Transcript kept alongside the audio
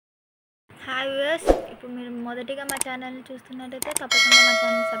Hi viewers, ఇప్పుడు మీరు మొదటిగా మా ఛానల్ని చూస్తున్నట్టయితే తప్పకుండా మా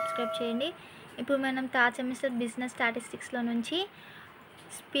ఛానల్ సబ్స్క్రైబ్ చేయండి. ఇప్పుడు మనం థర్డ్ సెమిస్టర్ బిజినెస్ స్టాటిస్టిక్స్లో నుంచి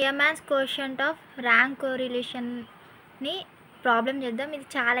స్పియర్మ్యాన్స్ కోషంట్ ఆఫ్ ర్యాంక్ కోరిలేషన్ని ప్రాబ్లం చేద్దాం. ఇది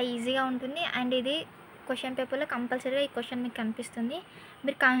చాలా ఈజీగా ఉంటుంది అండ్ ఇది క్వశ్చన్ పేపర్లో కంపల్సరీగా ఈ క్వశ్చన్ మీకు కనిపిస్తుంది.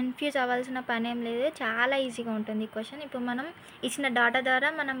 మీరు కన్ఫ్యూజ్ అవ్వాల్సిన పని ఏం లేదు, చాలా ఈజీగా ఉంటుంది ఈ క్వశ్చన్. ఇప్పుడు మనం ఇచ్చిన డాటా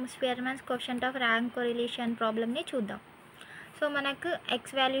ద్వారా మనం స్పియర్మ్యాన్స్ కోషంట్ ఆఫ్ ర్యాంక్ కోరిలేషన్ ప్రాబ్లమ్ని చూద్దాం. సో మనకు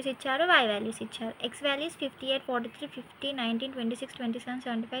ఎక్స్ వాల్యూస్ ఇచ్చారు, వై వాల్యూస్ ఇచ్చారు. X values 58, 43, 50, 19, 26, 27,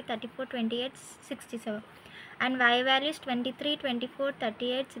 75, 34, 28, 67 and why values 23, 24,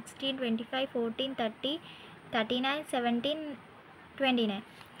 38, 16, 25, 14, 30, 39, 17, 29.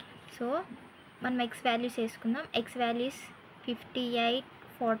 So మనం ఎక్స్ వాల్యూస్ వేసుకుందాం. ఎక్స్ వాల్యూస్ 58,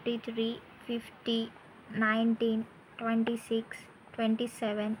 43, 50, 19, 26,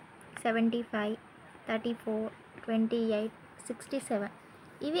 27, 75, 34, 28, 67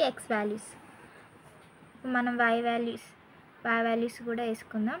 ఇవి ఎక్స్ వాల్యూస్. మనం వై వాల్యూస్ కూడా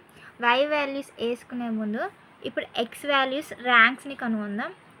వేసుకుందాం. వై వాల్యూస్ వేసుకునే ముందు ఇప్పుడు X values ర్యాంక్స్ని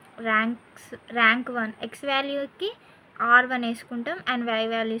కనుగొందాం. Rank 1 X వాల్యూకి R1 వేసుకుంటాం అండ్ వై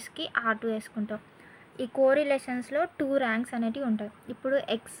వాల్యూస్కి R2 వేసుకుంటాం. ఈ కోరిలేషన్స్లో 2 ర్యాంక్స్ అనేటివి ఉంటాయి. ఇప్పుడు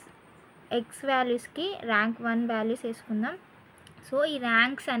ఎక్స్ వాల్యూస్కి ర్యాంక్ 1 వాల్యూస్ వేసుకుందాం. సో ఈ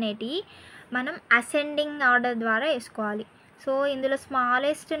ర్యాంక్స్ అనేటివి మనం అసెండింగ్ ఆర్డర్ ద్వారా వేసుకోవాలి. సో ఇందులో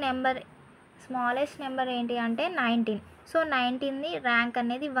స్మాలెస్ట్ నెంబర్ ఏంటి అంటే 19. సో 19ది ర్యాంక్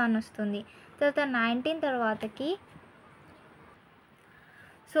అనేది 1 వస్తుంది. తర్వాత 19 తర్వాతకి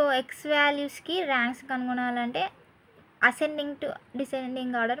so X వాల్యూస్కి ranks కనుగొనాలంటే ascending to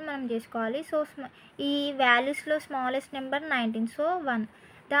descending order మనం చేసుకోవాలి. సో ఈ వాల్యూస్లో స్మాలెస్ట్ నెంబర్ 19, సో 1.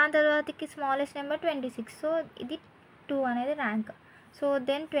 దాని తర్వాతకి స్మాలెస్ట్ నెంబర్ 26, సో ఇది 2 అనేది ర్యాంక్. సో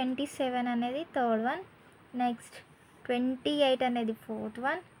దెన్ 27 అనేది థర్డ్ వన్, నెక్స్ట్ 28 అనేది ఫోర్త్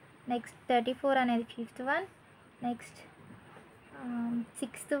వన్, నెక్స్ట్ 34 అనేది fifth one, next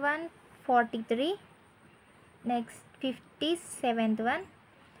sixth one 43, next 50 seventh one,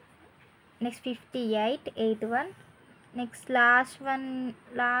 next 58 eighth one, next last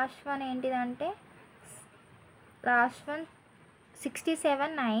one ఏంటిదంటే last one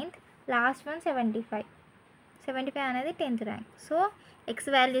 67 ninth, last one 75 అనేది 10th rank. So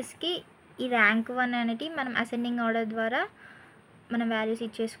X వాల్యూస్కి ఈ rank 1 అనేది మనం ascending order ద్వారా మనం values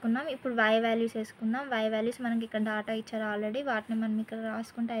ఇచ్చేసుకున్నాం. ఇప్పుడు వై వాల్యూస్ వేసుకుందాం. వై వాల్యూస్ మనకి ఇక్కడ డాటా ఇచ్చారు ఆల్రెడీ, వాటిని మనం ఇక్కడ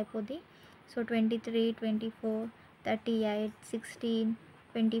రాసుకుంటే అయిపోద్ది. సో 23, 24, 38, 16,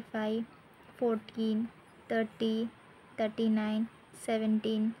 25, 14, 30, 39,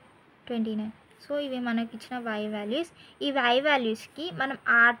 17, 29. సో ఇవి మనకి ఇచ్చిన వై వాల్యూస్. ఈ వై వాల్యూస్కి మనం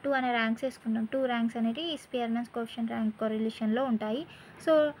R2 అనే ర్యాంక్స్ వేసుకుంటాం. 2 ర్యాంక్స్ అనేవి ఈ స్పియర్మ్యాన్స్ కోఎఫిషియంట్ ర్యాంక్ కోరిలేషన్లో ఉంటాయి.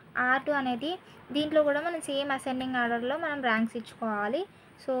 సో R2 అనేది దీంట్లో కూడా మనం సేమ్ అసెండింగ్ ఆర్డర్లో మనం ర్యాంక్స్ ఇచ్చుకోవాలి.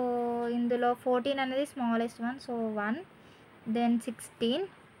 సో ఇందులో 14 అనేది smallest one, so 1, then 16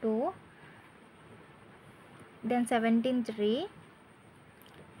 2, then 17 3,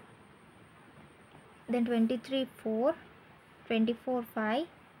 then 23 4, 24 5,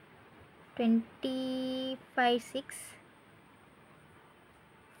 25 6,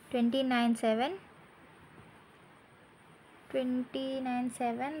 29 7,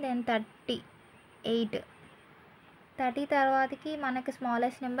 then 30 తర్వాతకి మనకి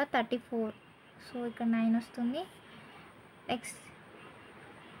స్మాలెస్ట్ నెంబర్ 34, సో ఇక్కడ 9 వస్తుంది. నెక్స్ట్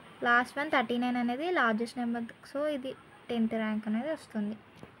లాస్ట్ వన్ 39 అనేది లార్జెస్ట్ నెంబర్, సో ఇది 10th ర్యాంక్ అనేది వస్తుంది.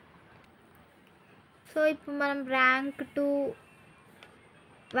 సో ఇప్పుడు మనం ర్యాంక్ 2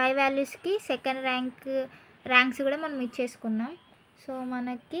 వై వాల్యూస్కి సెకండ్ ర్యాంక్స్ కూడా మనం ఇచ్చేసుకున్నాం. సో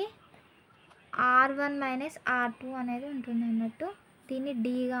మనకి R1 మైనస్ R2 అనేది ఉంటుంది అన్నట్టు, దీన్ని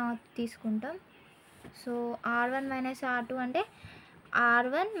Dగా తీసుకుంటాం. సో R1 మైనస్ R2 అంటే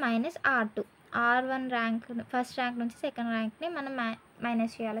R1 minus R2. R1 rank first rank నుంచి సెకండ్ ర్యాంక్ని మనం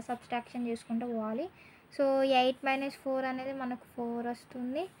మైనస్ చేయాలి, సబ్స్ట్రాక్షన్ చేసుకుంటూ పోవాలి. సో 8 మైనస్ 4 అనేది మనకు 4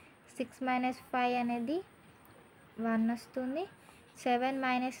 వస్తుంది. 6 మైనస్ 5 అనేది 1 వస్తుంది. 7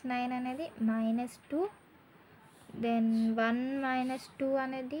 మైనస్ 9 అనేది -2, దెన్ 1 మైనస్ 2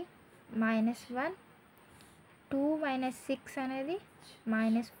 అనేది -1, 2 మైనస్ 6 అనేది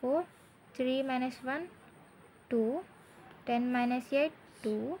 -4, 3 minus 1 2, 10 minus 8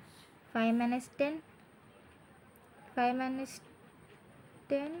 2, 5 minus 10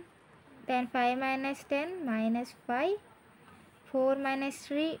 then 5 minus 10 -5, 4 minus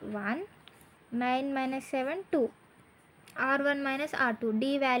 3 1, 9 minus 7 2. R1 minus R2 D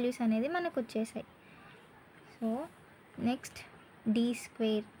values అనేది మనకు వచ్చేసాయి. సో నెక్స్ట్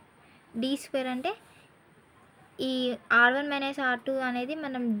డి స్క్వేర్ అంటే ఈ R1 మైనస్ R2 అనేది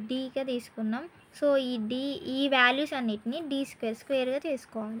మనం Dగా తీసుకున్నాం. సో ఈ వాల్యూస్ అన్నిటిని D స్క్వేర్గా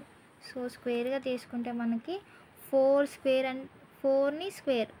చేసుకోవాలి. సో స్క్వేర్గా తీసుకుంటే మనకి 4 square and 4ని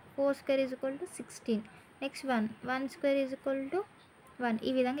square 4 square is equal to 16. Next 1 square is equal to 1.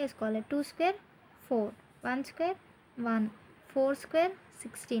 ఈ విధంగా వేసుకోవాలి. 2 square 4, 1 square 1, 4 square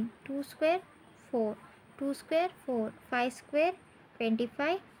 16, 2 square 4, 2 square 4, 5 square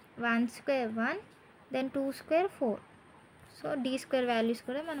 25, 1 square 1, then 2 square 4. So D square values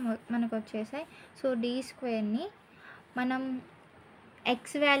కూడా మనకు వచ్చేసాయి. సో డి స్క్వేర్ని మనం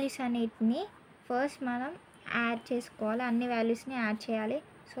ఎక్స్ వాల్యూస్ అన్నిటిని ఫస్ట్ మనం యాడ్ చేసుకోవాలి. అన్ని వాల్యూస్ని యాడ్ చేయాలి.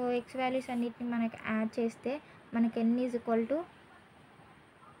 సో ఎక్స్ వాల్యూస్ అన్నిటిని మనకి యాడ్ చేస్తే మనకి ఎన్ ఈజ్ ఈక్వల్ టు,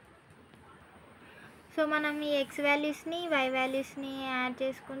 సో మనం ఈ ఎక్స్ వాల్యూస్ని వై వాల్యూస్ని యాడ్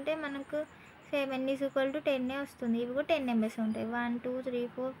చేసుకుంటే మనకు same N is equal to 10 వస్తుంది. ఇవి కూడా 10 నెంబర్స్ ఉంటాయి. 1 2 3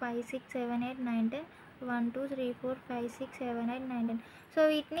 4 5 6 7 8 9 10, 1 2 3 4 5 6 7 8 9 10. సో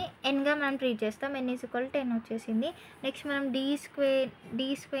వీటిని ఎన్గా మనం ట్రీట్ చేస్తాం. ఎన్ ఈజ్ ఈక్వల్ టు 10 వచ్చేసింది. నెక్స్ట్ మనం డి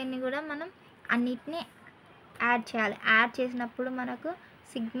స్క్వేర్ని కూడా మనం అన్నిటిని యాడ్ చేయాలి. యాడ్ చేసినప్పుడు మనకు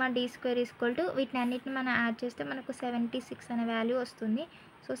sigma D square is equal to, వీటిని అన్నిటిని మనం యాడ్ చేస్తే మనకు 76 అనే వాల్యూ వస్తుంది.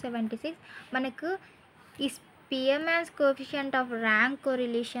 సో 76 మనకు ఈ స్పియర్మాన్స్ కోఎఫిషియంట్ ఆఫ్ ర్యాంక్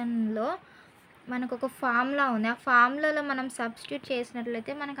కోరిలేషన్లో మనకు ఒక ఫార్ములా ఉంది. ఆ ఫార్ములాలో మనం సబ్స్టిట్యూట్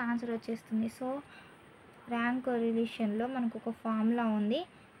చేసినట్లయితే మనకు ఆన్సర్ వచ్చేస్తుంది. సో ర్యాంక్ కోరిలేషన్లో మనకు ఒక ఫార్ములా ఉంది.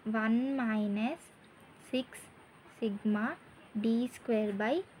 1 - 6 sigma D square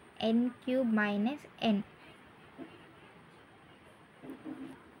by n cube minus N.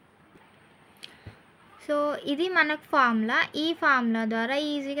 So ఇది మనకు ఫార్ములా. ఈ ఫార్ములా ద్వారా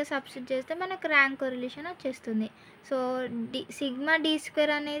ఈజీగా సబ్స్టిట్యూట్ చేస్తే మనకు ర్యాంక్ కోరిలేషన్ వచ్చేస్తుంది. సో సిగ్మా డి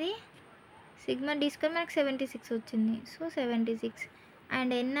స్క్వేర్ మనకు 76 వచ్చింది. సో 76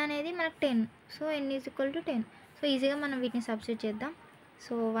 అండ్ ఎన్ అనేది మనకు 10. So N is equal to 10. So ఈజీగా మనం వీటిని సబ్స్టిట్యూట్ చేద్దాం.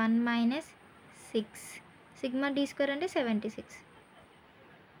 సో 1 - 6 సిగ్మా డి స్క్వేర్ అంటే 76.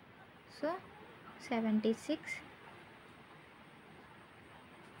 So 76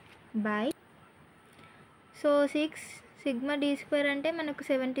 by, so 6 sigma D square అంటే మనకు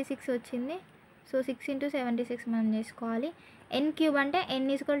 76 వచ్చింది. సో 6 × 76 మనం చేసుకోవాలి. ఎన్ క్యూబ్ అంటే ఎన్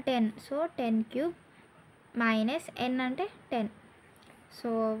is equal 10. So 10 cube minus ఎన్ అంటే 10. So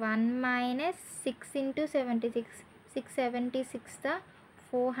 1 - 6 × 76, 676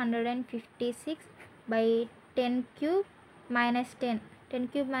 456 by 10 cube minus 10. 10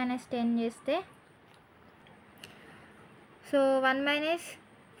 cube minus 10 చేస్తే సో 1 -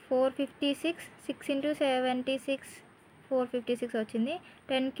 456, 6 × 76 456 వచ్చింది.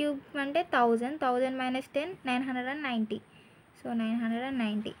 10 క్యూబ్ అంటే 1000, 1000 minus 10 990. So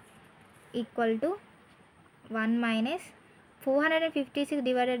 990 equal to 1 - 456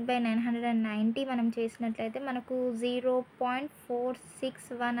 divided by 990 మనం చేసినట్లయితే మనకు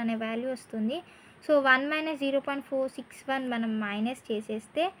 0.461 అనే వాల్యూ వస్తుంది. సో 1 - 0.461 మనం మైనస్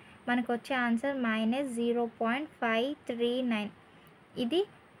చేసేస్తే మనకు వచ్చే ఆన్సర్ -0.539. ఇది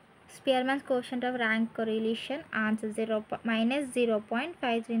స్పియర్మాన్స్ coefficient off rank correlation answer.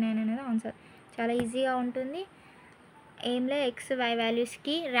 -0.539 అనేది ఆన్సర్. చాలా ఈజీగా ఉంటుంది. ఏంలే ఎక్స్ వై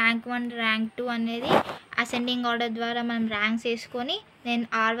వాల్యూస్కి ర్యాంక్ 1 ర్యాంక్ 2 అనేది అసెండింగ్ ఆర్డర్ ద్వారా మనం ర్యాంక్స్ వేసుకొని then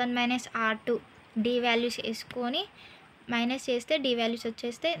R1 - R2 D values వేసుకొని మైనస్ చేస్తే డి వాల్యూస్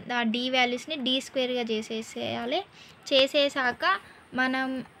వచ్చేస్తే ఆ డి వాల్యూస్ని డి స్క్వేర్గా చేసేసేయాలి. చేసేసాక మనం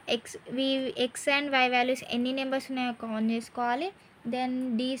ఎక్స్ అండ్ వై వాల్యూస్ ఎన్ని నెంబర్స్ ఉన్నాయో కౌంట్ చేసుకోవాలి. దెన్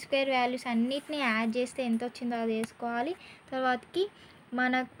డి స్క్వేర్ వాల్యూస్ అన్నిటిని యాడ్ చేస్తే ఎంత వచ్చిందో అది వేసుకోవాలి. తర్వాతకి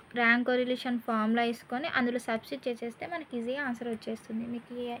మన ర్యాంక్ కోరిలేషన్ ఫార్ములా వేసుకొని అందులో సబ్స్టిట్యూట్ చేసేస్తే మనకి ఈజీగా ఆన్సర్ వచ్చేస్తుంది. మీకు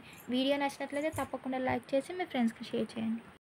ఈ వీడియో నచ్చినట్లయితే తప్పకుండా లైక్ చేసి మీ ఫ్రెండ్స్కి షేర్ చేయండి.